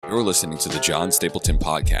You're listening to the John Stapleton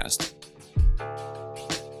Podcast.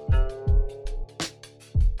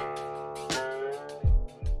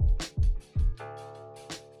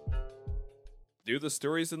 Do the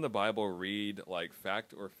stories in the Bible read like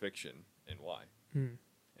fact or fiction, and why? And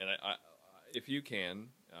I if you can,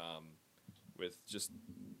 with just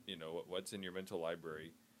what's in your mental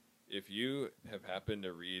library, if you have happened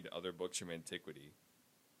to read other books from antiquity,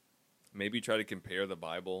 maybe try to compare the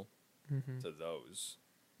Bible to those.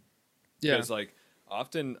 Yeah. Because I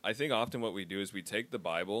think often what we do is we take the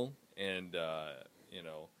Bible and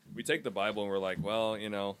we take the Bible and we're like, well,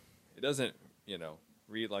 it doesn't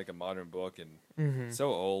read like a modern book, and it's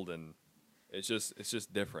so old, and it's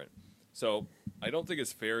just different. So I don't think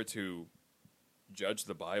it's fair to judge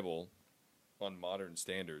the Bible on modern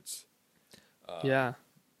standards. Yeah.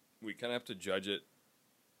 We kind of have to judge it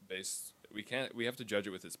we have to judge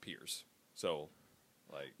it with its peers. So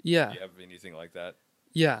Yeah. do you have anything like that?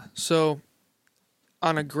 Yeah. So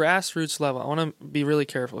on a grassroots level, I want to be really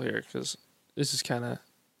careful here because this is kind of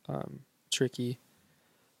tricky.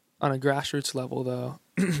 On a grassroots level, though,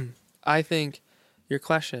 I think your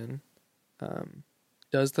question,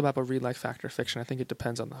 does the Bible read like fact or fiction? I think it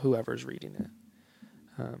depends on whoever's reading it.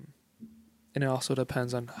 And it also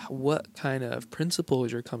depends on what kind of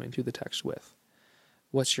principles you're coming to the text with.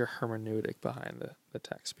 What's your hermeneutic behind the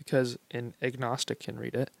text? Because an agnostic can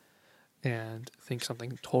read it and think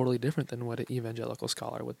something totally different than what an evangelical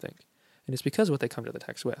scholar would think. And it's because of what they come to the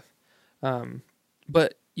text with.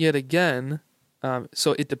 But yet again,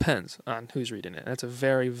 so it depends on who's reading it. That's a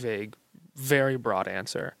very vague, very broad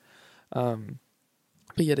answer. But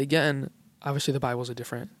yet again, obviously the Bible is a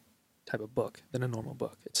different type of book than a normal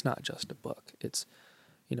book. It's not just a book. It's,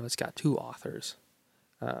 it's got two authors.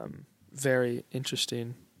 Very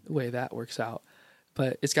interesting way that works out.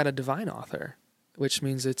 But it's got a divine author, which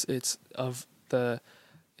means it's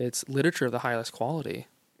literature of the highest quality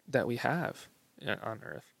that we have on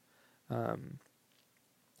earth.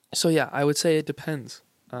 So yeah, I would say it depends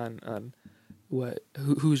on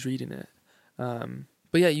who's reading it.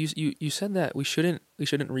 But yeah, you said that we shouldn't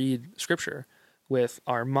read scripture with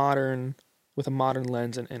a modern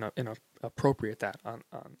lens and appropriate that on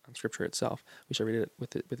scripture itself. We should read it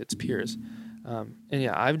with its peers. And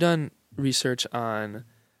yeah, I've done research on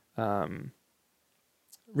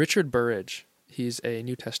Richard Burridge. He's a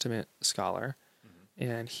New Testament scholar,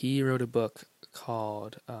 and he wrote a book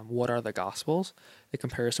called What Are the Gospels? A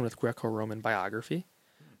comparison with Greco-Roman biography.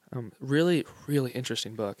 Really, really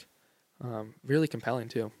interesting book. Really compelling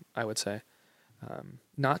too, I would say.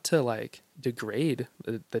 Not to degrade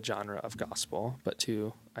the genre of gospel, but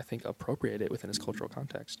to, I think, appropriate it within its cultural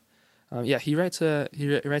context. He writes a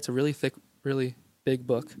really thick, really big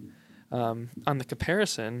book on the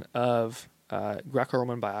comparison of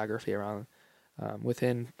Greco-Roman biography around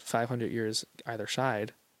within 500 years either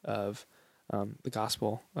side of the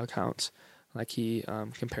gospel accounts. Like he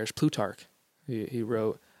compares Plutarch. He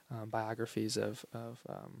wrote biographies of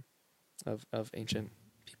ancient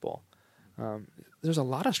people. There's a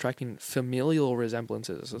lot of striking familial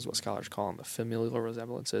resemblances. This is what scholars call them, the familial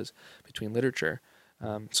resemblances between literature.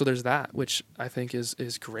 So there's that, which I think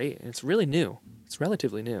is great, and it's really new. It's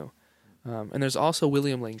relatively new. And there's also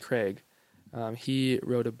William Lane Craig. He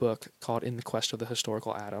wrote a book called In the Quest of the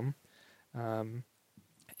Historical Adam. Really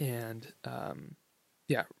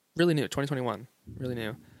new, 2021, really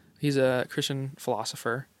new. He's a Christian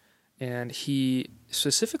philosopher, and he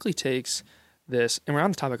specifically takes this, and we're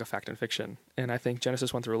on the topic of fact and fiction, and I think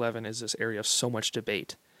Genesis 1 through 11 is this area of so much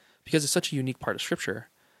debate, because it's such a unique part of Scripture,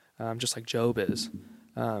 just like Job is.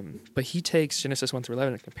 But he takes Genesis 1 through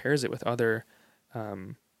 11 and compares it with other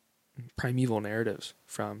primeval narratives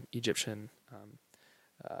from Egyptian,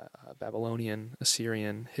 Babylonian,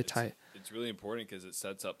 Assyrian, Hittite. It's really important because it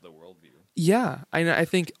sets up the worldview. Yeah, I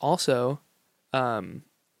think also,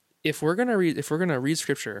 if we're gonna read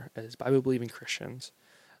Scripture as Bible believing Christians,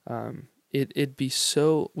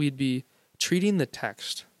 we'd be treating the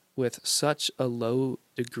text with such a low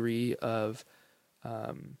degree of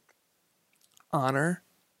honor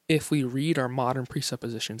if we read our modern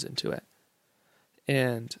presuppositions into it.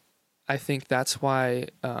 And I think that's why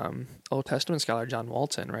Old Testament scholar John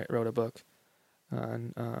Walton wrote a book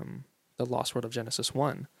on the lost world of Genesis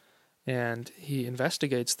 1. And he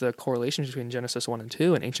investigates the correlations between Genesis 1 and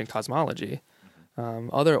 2 and ancient cosmology,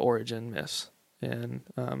 other origin myths, and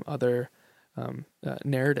other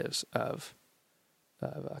narratives of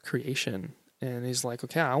creation. And he's like,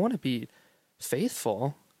 okay, I want to be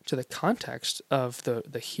faithful to the context of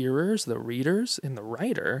the hearers, the readers, and the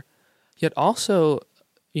writer, yet also,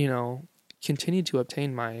 continue to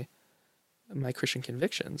obtain my Christian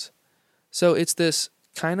convictions. So it's this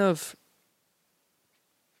kind of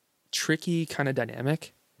tricky kind of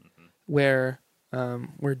dynamic where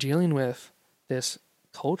we're dealing with this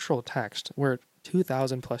cultural text. We're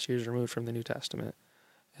 2,000 plus years removed from the New Testament,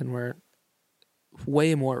 and we're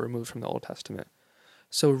way more removed from the Old Testament.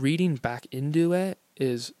 So reading back into it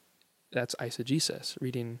that's eisegesis,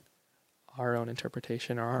 reading our own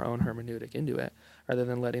interpretation or our own hermeneutic into it, rather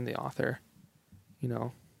than letting the author,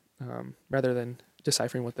 rather than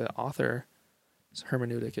deciphering what the author's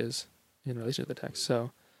hermeneutic is in relation to the text.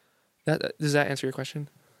 So does that answer your question?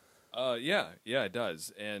 Yeah, it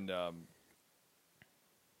does. And I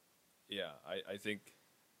think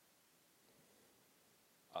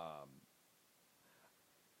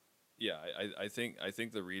I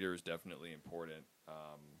think the reader is definitely important.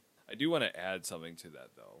 I do want to add something to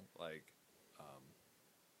that though. Like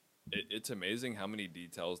it's amazing how many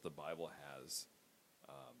details the Bible has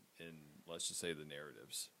in, let's just say, the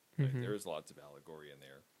narratives. Right? Mm-hmm. There's lots of allegory in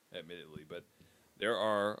there, admittedly, but there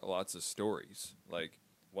are lots of stories. Like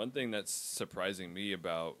one thing that's surprising me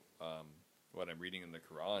about what I'm reading in the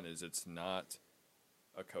Quran is it's not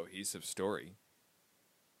a cohesive story.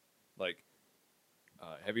 Like,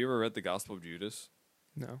 have you ever read the Gospel of Judas?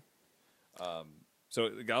 No. So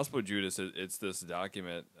the Gospel of Judas, it's this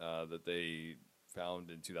document that they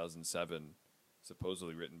found in 2007,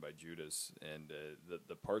 supposedly written by Judas, and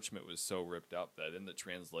the parchment was so ripped up that in the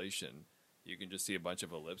translation, you can just see a bunch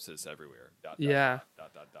of ellipses everywhere. I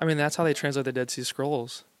mean, that's how they translate the Dead Sea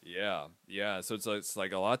Scrolls. Yeah. So it's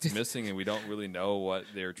like a lot's missing, and we don't really know what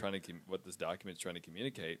they're trying to what this document's trying to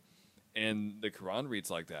communicate. And the Quran reads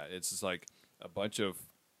like that. It's just like a bunch of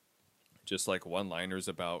just like one-liners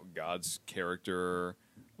about God's character,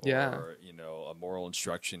 or a moral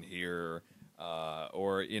instruction here,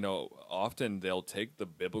 or often they'll take the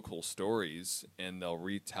biblical stories and they'll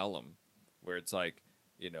retell them, where it's like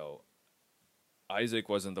Isaac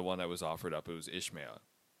wasn't the one that was offered up; it was Ishmael.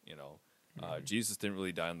 Jesus didn't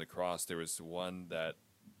really die on the cross. There was one that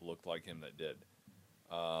looked like him that did.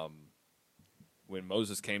 When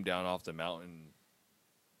Moses came down off the mountain,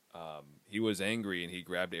 he was angry and he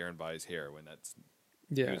grabbed Aaron by his hair.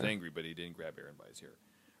 He was angry, but he didn't grab Aaron by his hair,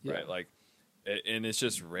 right? Like, and it's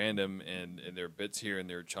just random, and there are bits here and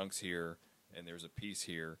there are chunks here, and there's a piece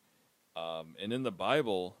here, and in the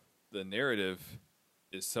Bible, the narrative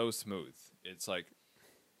is so smooth. It's like,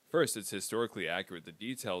 first, it's historically accurate. The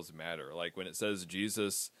details matter. Like when it says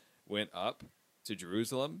Jesus went up to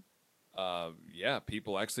Jerusalem,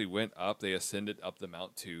 people actually went up. They ascended up the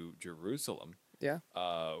mount to Jerusalem. Yeah.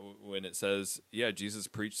 When it says, Jesus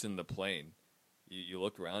preached in the plain, you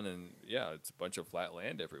look around and it's a bunch of flat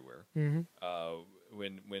land everywhere. Mm-hmm.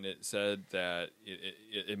 When it said that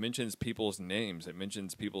it mentions people's names, it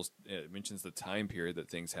mentions the time period that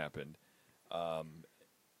things happened.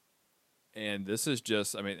 And this is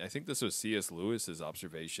just, I think this was C.S. Lewis's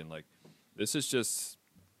observation. Like, this is just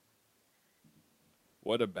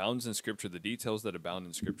what abounds in Scripture, the details that abound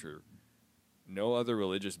in Scripture. No other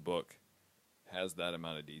religious book has that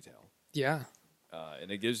amount of detail. Yeah.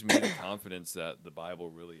 And it gives me the confidence that the Bible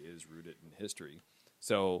really is rooted in history.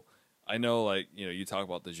 So I know, like, you talk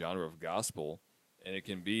about the genre of gospel, and it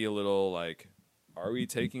can be a little like, are we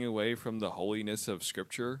taking away from the holiness of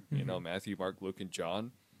Scripture? Mm-hmm. Matthew, Mark, Luke, and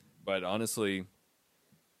John. But honestly,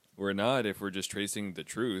 we're not if we're just tracing the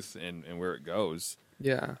truth and where it goes.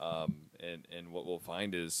 Yeah. And what we'll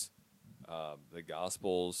find is the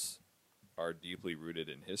Gospels are deeply rooted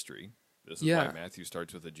in history. This is why Matthew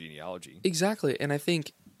starts with a genealogy. Exactly. And I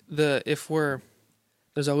think there's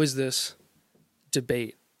always this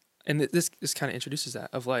debate, and this kind of introduces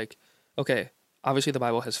that, of like, okay, obviously the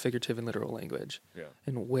Bible has figurative and literal language. Yeah.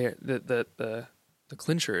 And where the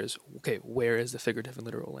clincher is, okay, where is the figurative and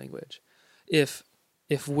literal language? If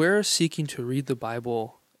we're seeking to read the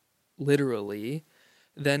Bible literally,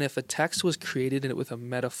 then if a text was created with a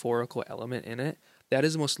metaphorical element in it, that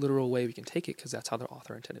is the most literal way we can take it, because that's how the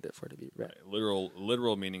author intended it for it to be read. Right.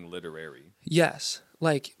 Literal meaning literary. Yes.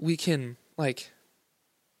 Like, we can, like,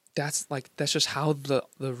 that's just how the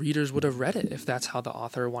readers would have read it if that's how the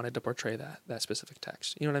author wanted to portray that specific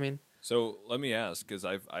text. You know what I mean? So let me ask, because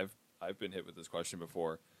I've been hit with this question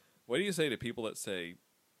before. What do you say to people that say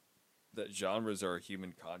that genres are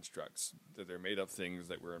human constructs, that they're made up things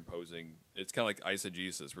that we're imposing? It's kind of like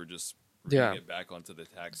eisegesis. We're just reading it back onto the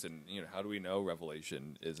text, and how do we know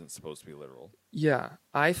Revelation isn't supposed to be literal? Yeah,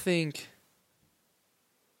 I think,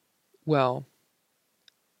 well,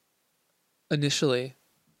 initially,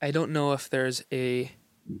 I don't know if there's a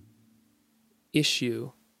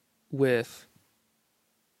issue with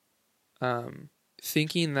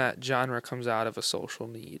thinking that genre comes out of a social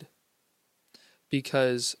need,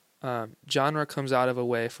 because genre comes out of a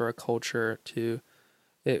way for a culture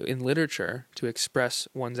in literature to express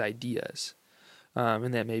one's ideas,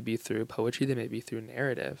 and that may be through poetry, that may be through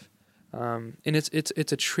narrative, and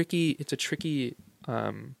it's a tricky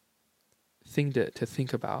thing to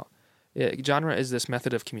think about. Genre is this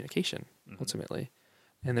method of communication ultimately,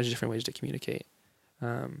 and there's different ways to communicate.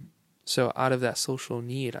 So out of that social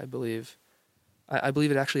need, I believe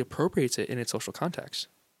it actually appropriates it in its social context,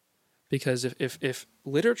 because if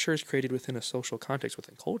literature is created within a social context,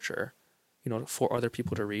 within culture, for other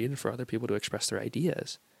people to read and for other people to express their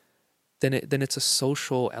ideas, then it's a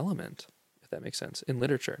social element, if that makes sense, in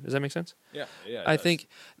literature. Does that make sense? Yeah. I think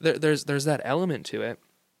there's that element to it,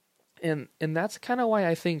 and that's kind of why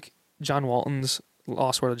I think John Walton's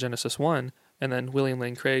Lost World of Genesis 1 and then William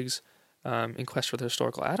Lane Craig's In Quest for the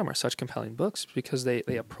Historical Adam are such compelling books, because they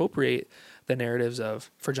appropriate the narratives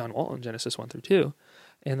of, for John Walton, Genesis 1 through 2,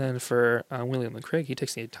 and then for William Lane Craig, he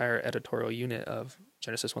takes the entire editorial unit of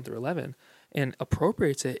Genesis 1 through 11 and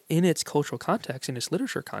appropriates it in its cultural context, in its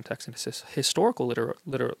literature context, in its historical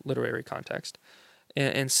literary context,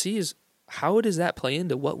 and sees how does that play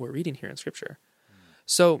into what we're reading here in Scripture.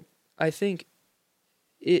 So I think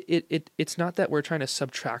it's not that we're trying to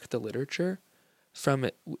subtract the literature from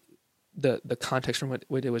it, the context from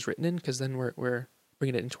what it was written in, because then we're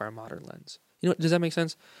bringing it into our modern lens. Does that make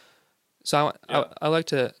sense? So I like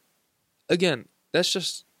to, again, that's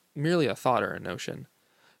just merely a thought or a notion.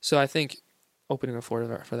 So I think opening the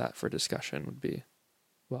floor for discussion would be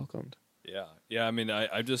welcomed. Yeah. I mean,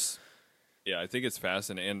 I think it's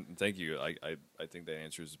fascinating. And thank you. I think that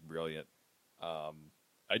answer is brilliant.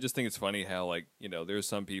 I just think it's funny how, there's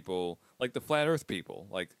some people, like the flat earth people,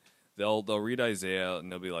 like they'll read Isaiah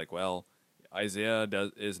and they'll be like, well, Isaiah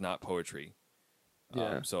is not poetry.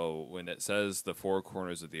 Yeah. So when it says the four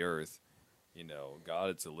corners of the earth, God,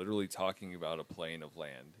 it's literally talking about a plane of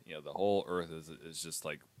land. The whole earth is just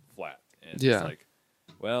like flat. And it's like,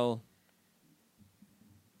 well,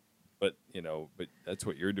 but that's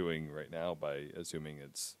what you're doing right now by assuming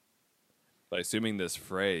this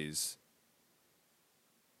phrase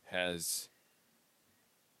has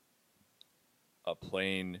a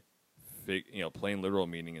plain literal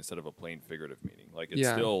meaning instead of a plain figurative meaning. Like, it's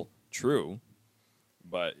still true,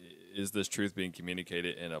 but is this truth being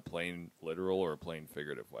communicated in a plain literal or a plain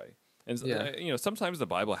figurative way? And sometimes the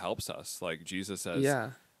Bible helps us. Like Jesus says,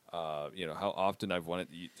 how often I've wanted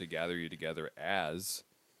to gather you together as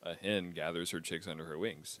a hen gathers her chicks under her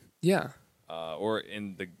wings. Yeah. Or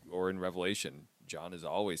in Revelation, John is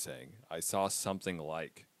always saying, I saw something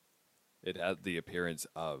like, it had the appearance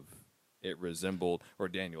of, it resembled, or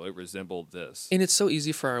Daniel, it resembled this. And it's so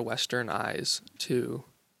easy for our Western eyes to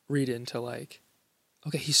read into like,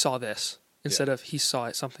 okay, he saw this, instead of he saw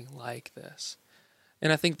it something like this.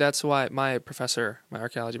 And I think that's why my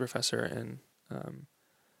archaeology professor and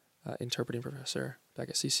interpreting professor back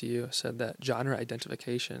at CCU said that genre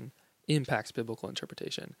identification impacts biblical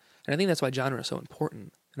interpretation. And I think that's why genre is so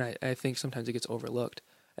important. And I think sometimes it gets overlooked.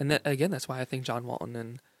 And that, again, that's why I think John Walton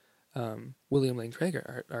and William Lane Craig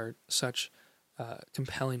are such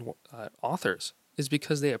compelling authors, is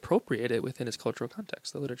because they appropriate it within its cultural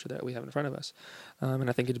context, the literature that we have in front of us. And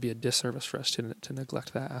I think it'd be a disservice for us to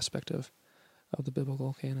neglect that aspect of the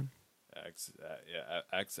biblical canon.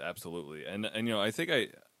 Absolutely. And I think I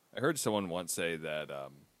heard someone once say that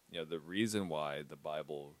the reason why the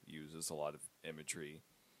Bible uses a lot of imagery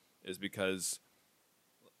is because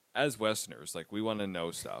as Westerners, like, we want to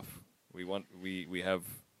know stuff. We have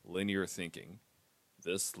linear thinking.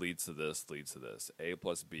 This leads to this, leads to this. A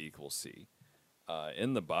plus B equals C.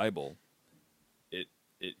 In the Bible,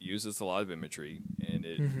 it uses a lot of imagery, and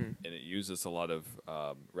it uses a lot of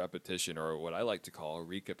repetition, or what I like to call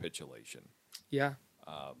recapitulation. Yeah.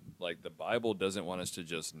 Like, the Bible doesn't want us to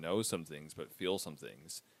just know some things, but feel some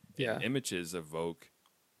things. Yeah. And images evoke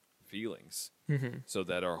feelings, so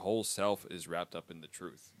that our whole self is wrapped up in the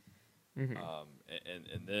truth. And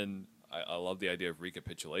then I love the idea of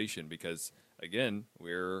recapitulation, because, again,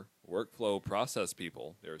 we're workflow process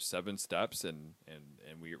people. There are 7 steps, and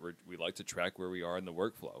we like to track where we are in the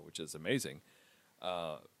workflow, which is amazing.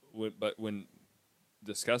 But when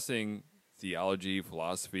discussing theology,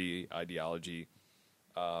 philosophy, ideology,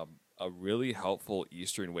 a really helpful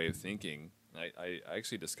Eastern way of thinking, I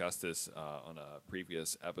actually discussed this on a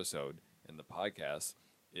previous episode in the podcast,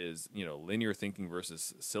 is linear thinking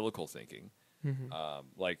versus cyclical thinking.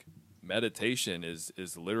 Like, meditation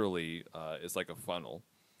is literally is like a funnel,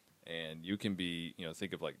 and you can be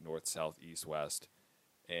think of like north, south, east, west,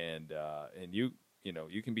 and you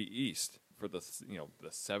can be east for the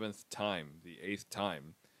 7th time, the 8th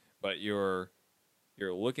time, but you're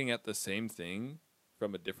looking at the same thing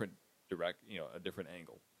from a different a different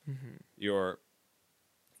angle. Mm-hmm. You're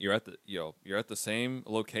at the you're at the same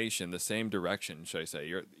location, the same direction, should I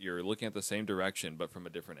say? You're looking at the same direction, but from a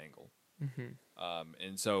different angle. Mm-hmm.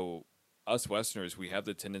 And so, us Westerners, we have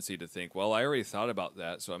the tendency to think, well, I already thought about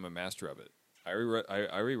that, so I'm a master of it. I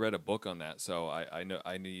already read a book on that, so I know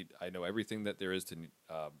everything that there is to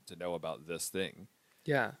know about this thing.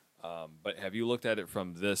 Yeah. But have you looked at it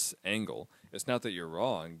from this angle? It's not that you're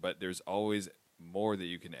wrong, but there's always more that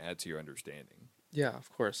you can add to your understanding. Yeah,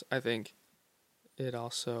 of course. I think it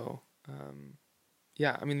also,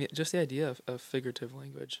 yeah, I mean, just the idea of figurative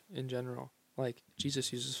language in general. Like,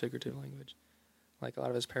 Jesus uses figurative language. Like, a lot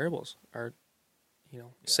of his parables are,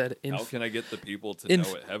 said in... How can I get the people to know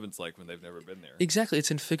what heaven's like when they've never been there? Exactly.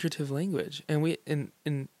 It's in figurative language. And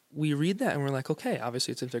we read that and we're like, okay,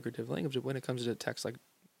 obviously it's in figurative language. But when it comes to text like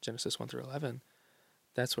Genesis 1 through 11,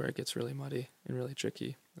 that's where it gets really muddy and really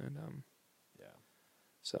tricky. And, yeah.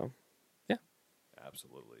 So, yeah.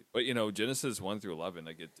 Absolutely. But, Genesis 1 through 11,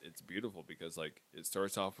 like, it's beautiful because, like, it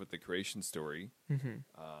starts off with the creation story,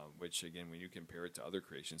 which, again, when you compare it to other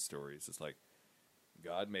creation stories, it's like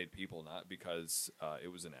God made people not because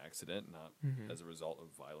it was an accident, not as a result of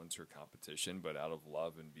violence or competition, but out of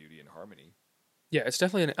love and beauty and harmony. Yeah, it's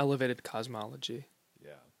definitely an elevated cosmology.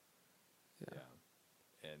 Yeah.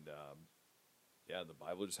 And, the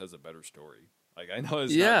Bible just has a better story. Like, I know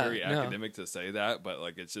it's not very academic to say that, but,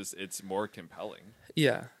 like, it's more compelling.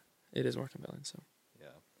 Yeah, it is more compelling, so.